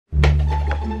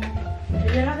Is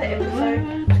there another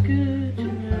episode? What's good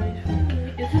tonight?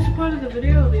 Is this a part of the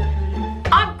video or the other video?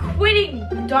 I'm quitting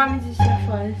Diamonds and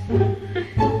Sapphires.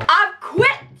 I've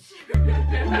quit!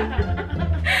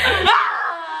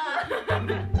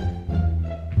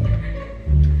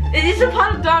 Is this a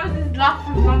part of Diamonds and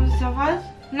Diamonds and Sapphires?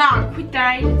 Nah, quit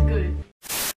that, it's good.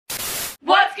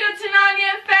 What's good,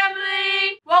 Tinania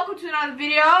family? Welcome to another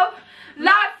video.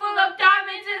 Life full of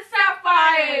diamonds and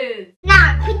sapphires.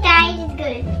 Nah, quit that, it's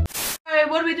good. So,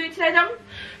 what are we doing today, Dom?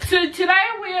 So today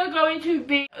we are going to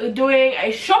be doing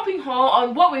a shopping haul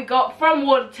on what we got from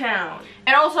Watertown.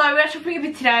 And also, we're shopping a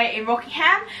bit today in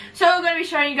Rockingham. So, we're going to be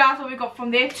showing you guys what we got from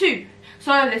there too.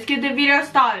 So, let's get the video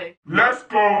started. Let's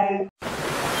go!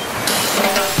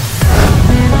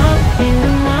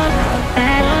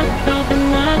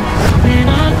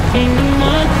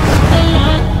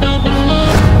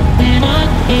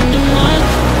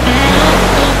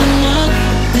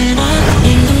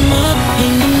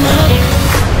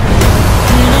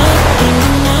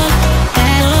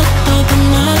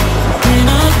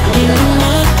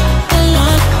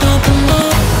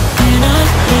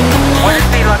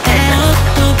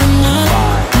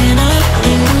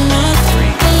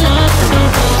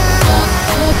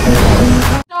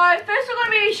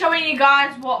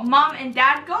 Guys, what mum and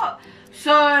dad got.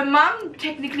 So mum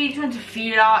technically just went to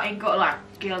Fila and got like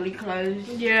girly clothes.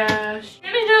 Yeah, she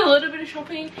only did a little bit of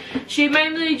shopping. She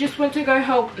mainly just went to go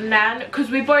help Nan because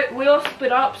we all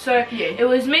split up. So yeah, it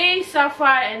was me,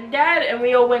 Sapphire and Dad, and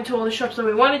we all went to all the shops that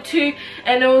we wanted to.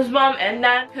 And it was mum and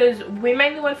Nan because we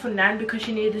mainly went for Nan because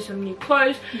she needed some new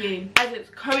clothes as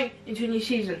it's coming into a new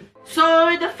season.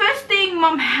 So the first thing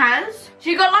mum has,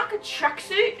 she got like a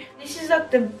tracksuit. This is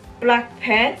like the black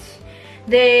pants.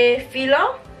 The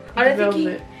Fila. I don't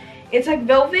think it's like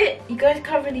velvet. You guys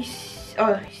can't really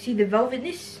see the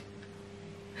velvetness.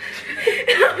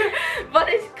 But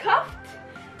it's cuffed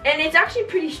and it's actually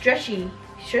pretty stretchy.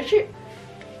 Stretch it.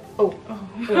 Oh.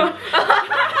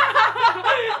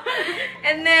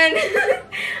 And then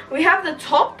we have the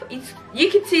top. You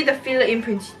can see the Fila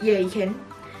imprints. Yeah, you can.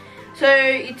 So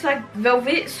it's like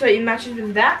velvet, so it matches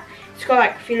with that. It's got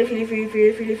like Fila.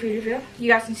 You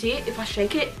guys can see it if I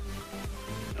shake it.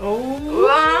 Oh.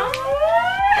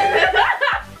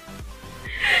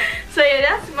 So yeah,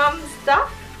 that's mum's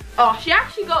stuff. Oh, she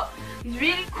actually got these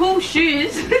really cool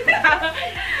shoes.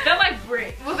 They're like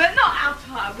bricks. Well, they're not our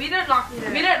type. We don't like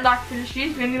Fila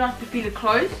shoes. We only like the Fila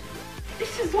clothes.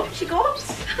 This is what she got.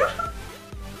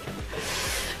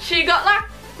 She got like,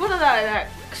 what are they, like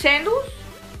sandals?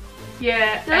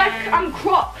 Yeah, they're like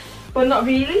Crocs, but not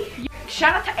really.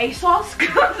 Shout out to ASOS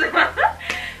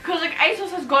because like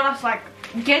ASOS has got us like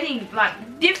getting like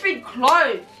different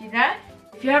clothes, you know.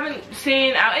 If you haven't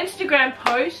seen our Instagram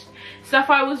post,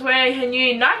 Sapphire was wearing her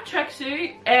new night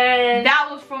tracksuit, and that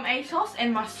was from ASOS,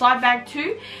 and my side bag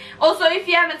too. Also, if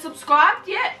you haven't subscribed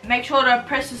yet, make sure to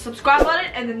press the subscribe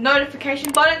button and the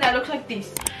notification button that looks like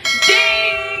this.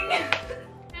 Ding!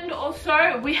 And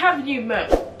also, we have new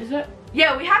merch. Is it?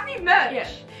 Yeah, we have new merch. Yeah.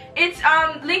 It's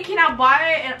link in our bio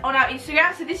and on our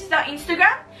Instagram. So this is our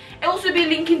Instagram. It'll also be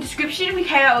link in description. We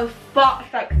came out with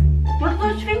like, what are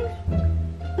those things?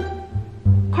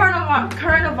 Coronavirus.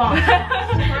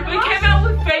 We came out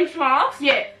with face masks.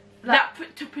 Yeah. That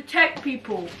to protect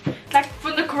people. Like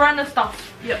from the corona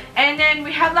stuff. Yep. And then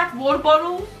we have like water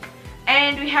bottles.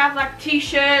 And we have like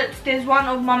t-shirts. There's one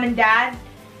of mum and dad.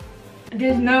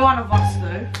 There's no one of us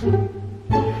though.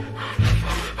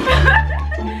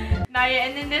 No, yeah,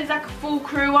 and then there's like a full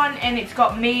crew one, and it's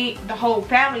got me, the whole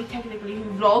family technically who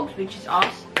vlogs, which is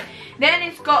us. Then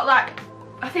it's got like,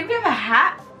 I think we have a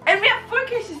hat, and we have phone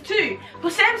cases too, for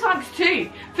Samsung's too.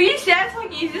 For you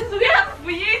Samsung users, we have it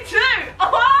for you too.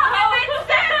 Oh,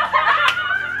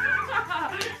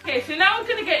 okay, so now we're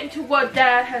gonna get into what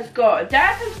Dad has got.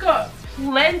 Dad has got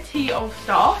plenty of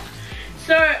stuff.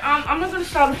 So I'm not gonna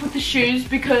start off with the shoes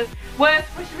because we're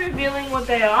supposed to be revealing what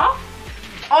they are.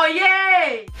 Oh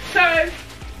yay! So,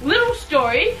 little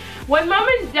story. When Mum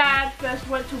and Dad first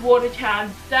went to Watertown,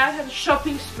 Dad had a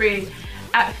shopping spree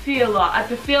at Fila, at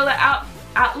the Fila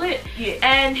outlet. Yeah.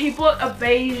 And he bought a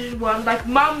beige one, like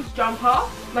Mum's jumper,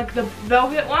 like the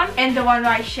velvet one. And the one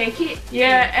where I shake it.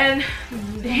 Yeah, and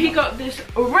he got this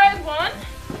red one.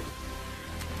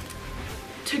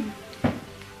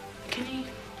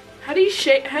 How did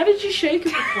you shake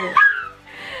it before?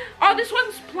 Oh, this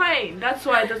one's plain. That's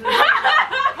why it doesn't.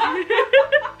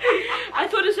 I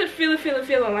thought it said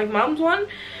Fila like Mum's one,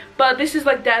 but this is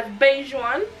like Dad's beige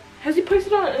one. Has he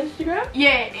posted on Instagram?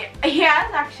 Yeah, he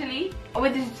has actually,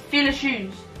 with his Fila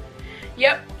shoes.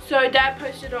 Yep. So Dad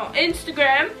posted on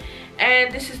Instagram,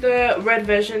 and this is the red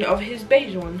version of his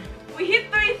beige one. we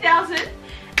hit 3,000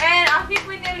 and I think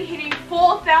we're nearly hitting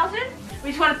 4,000. We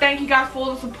just want to thank you guys for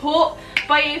all the support.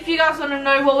 But yeah, if you guys want to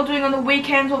know what we're doing on the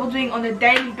weekends, what we're doing on a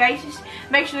daily basis,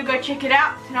 make sure to go check it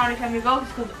out, Tinania Family Vlogs,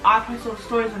 because I post all the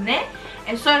stories on there.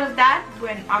 And so does Dad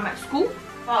when I'm at school.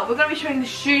 But we're going to be showing the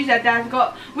shoes that Dad's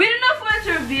got. We don't know if we're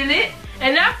going to reveal it.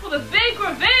 And now for the big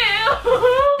reveal.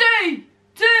 3,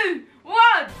 2, 1.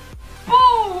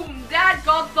 Boom! Dad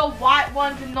got the white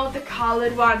ones and not the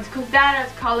coloured ones, because Dad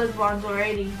has coloured ones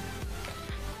already.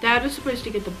 Dad was supposed to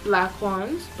get the black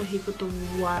ones, but he got the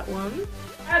white ones.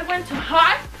 Dad went to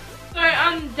Hype. So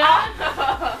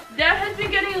Dad has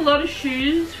been getting a lot of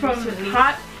shoes from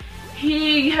Hype.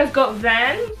 He has got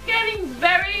Vans, getting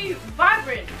very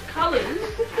vibrant colours.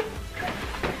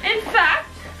 In fact,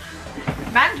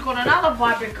 Man's got another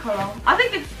vibrant colour. I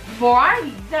think it's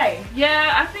varieties, eh?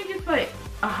 Yeah, I think it's like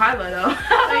a highlighter.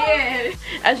 Oh yeah.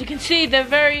 As you can see, they're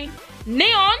very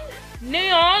neon,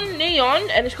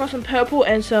 and it's got some purple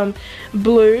and some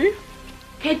blue.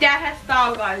 Hey, Dad has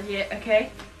style, guys, yeah,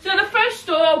 okay? So the first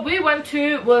store we went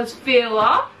to was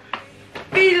Fila.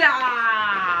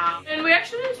 Fila! And we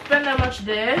actually didn't spend that much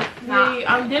there. Nah.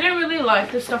 We didn't really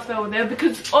like the stuff that were there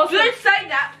because also... Don't say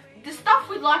that. The stuff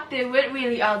we liked there weren't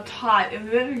really our type and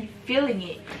we weren't really feeling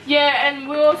it. Yeah, and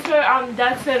we also,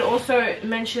 Dad said also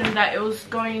mentioned that it was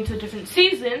going into a different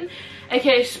season,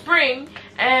 aka spring,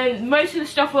 and most of the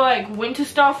stuff were like winter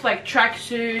stuff, like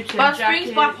tracksuits and but jackets.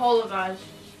 spring's bipolar, guys.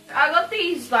 I got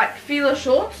these like Fila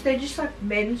shorts. They're just like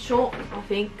men's shorts, I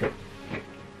think.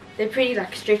 They're pretty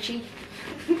like stretchy.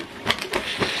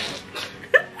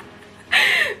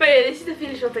 But yeah, this is the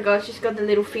Fila short I got. It's just got the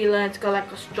little Fila. It's got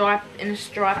like a stripe and a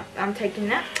stripe. I'm taking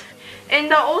that.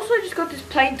 And I also just got this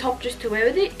plain top just to wear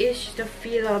with it. It's just a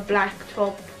Fila black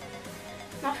top.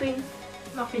 Nothing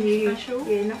Special.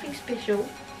 Yeah, nothing special.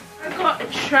 I got a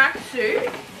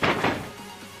tracksuit.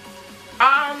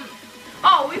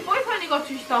 Oh, we both only got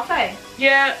 2 stuff, eh?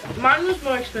 Yeah, mine was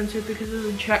more expensive because it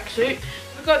was a tracksuit.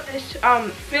 We got this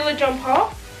Fila jumper.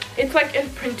 It's like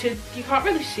imprinted. You can't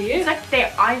really see it. It's like they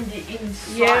ironed it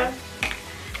inside. Yeah.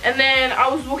 And then I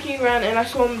was walking around and I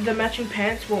saw the matching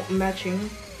pants. Well, matching.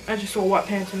 I just saw white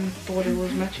pants and thought it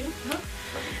was matching.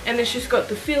 And it's just got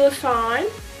the Fila sign.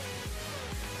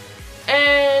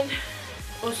 And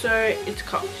also it's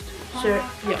cuffed. So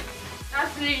yeah.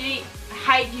 Absolutely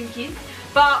hate gym kids.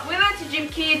 But we went to gym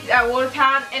kids at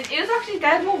Watertown and it was actually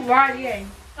Dad's more variety, eh?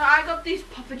 So I got this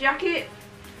puffer jacket.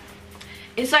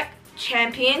 It's like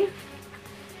Champion.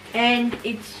 And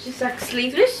it's just like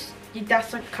sleeveless.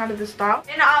 That's like kind of the style.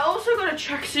 And I also got a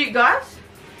tracksuit, guys.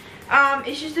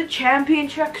 It's just a Champion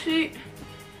tracksuit.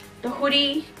 The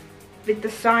hoodie with the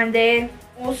sign there.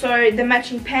 Also the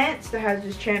matching pants that has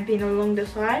this Champion along the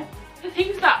side. The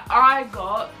things that I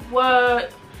got were,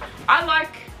 I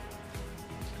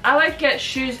like get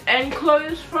shoes and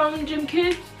clothes from Gym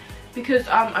Kids because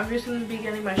I've recently been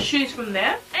getting my shoes from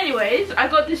there. Anyways, I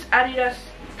got this Adidas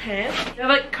pants. They're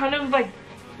like kind of like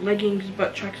leggings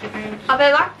but tracksuit pants. Are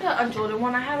they like the Jordan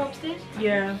one I have upstairs?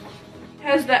 Yeah. It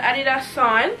has the Adidas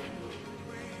sign.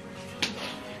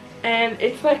 And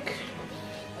it's like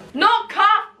not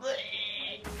cuffed.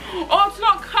 Oh, it's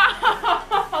not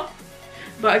cuffed.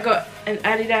 But I got an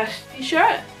Adidas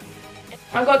t-shirt.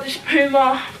 I got this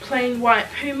Puma, plain white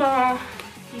Puma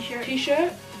t-shirt.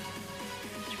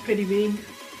 It's pretty big.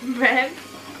 Man.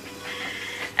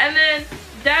 And then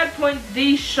Dad points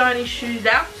these shiny shoes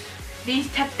out.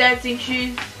 These tap dancing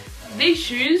shoes. These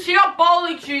shoes. She got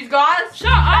bowling shoes, guys.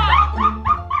 Shut up.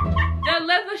 They're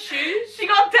leather shoes. She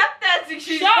got tap dancing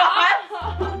shoes, Shut guys.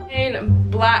 up. In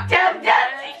black. Tap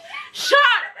dancing. Shut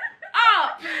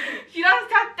up. She does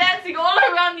tap dancing all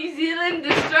around New Zealand,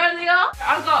 Australia.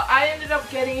 I ended up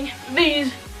getting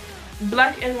these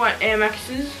black and white Air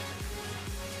Maxes.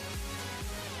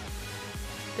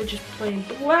 They're just plain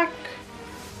black.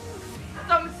 As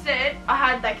someone said, I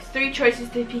had like 3 choices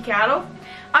to pick out of.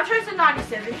 I chose the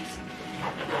 97s.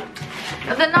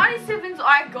 Now, the 97s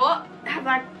I got have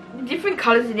like different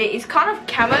colours in it. It's kind of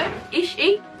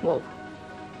camo-ish-y. Whoa.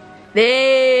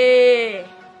 There.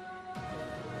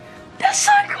 That's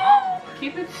so cool.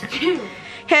 Keep it still.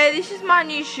 Hey, this is my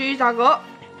new shoes I got.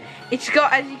 It's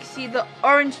got, as you can see, the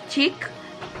orange tick,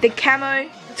 the camo.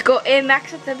 It's got Air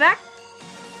Max at the back.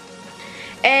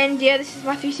 And yeah, this is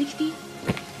my 360.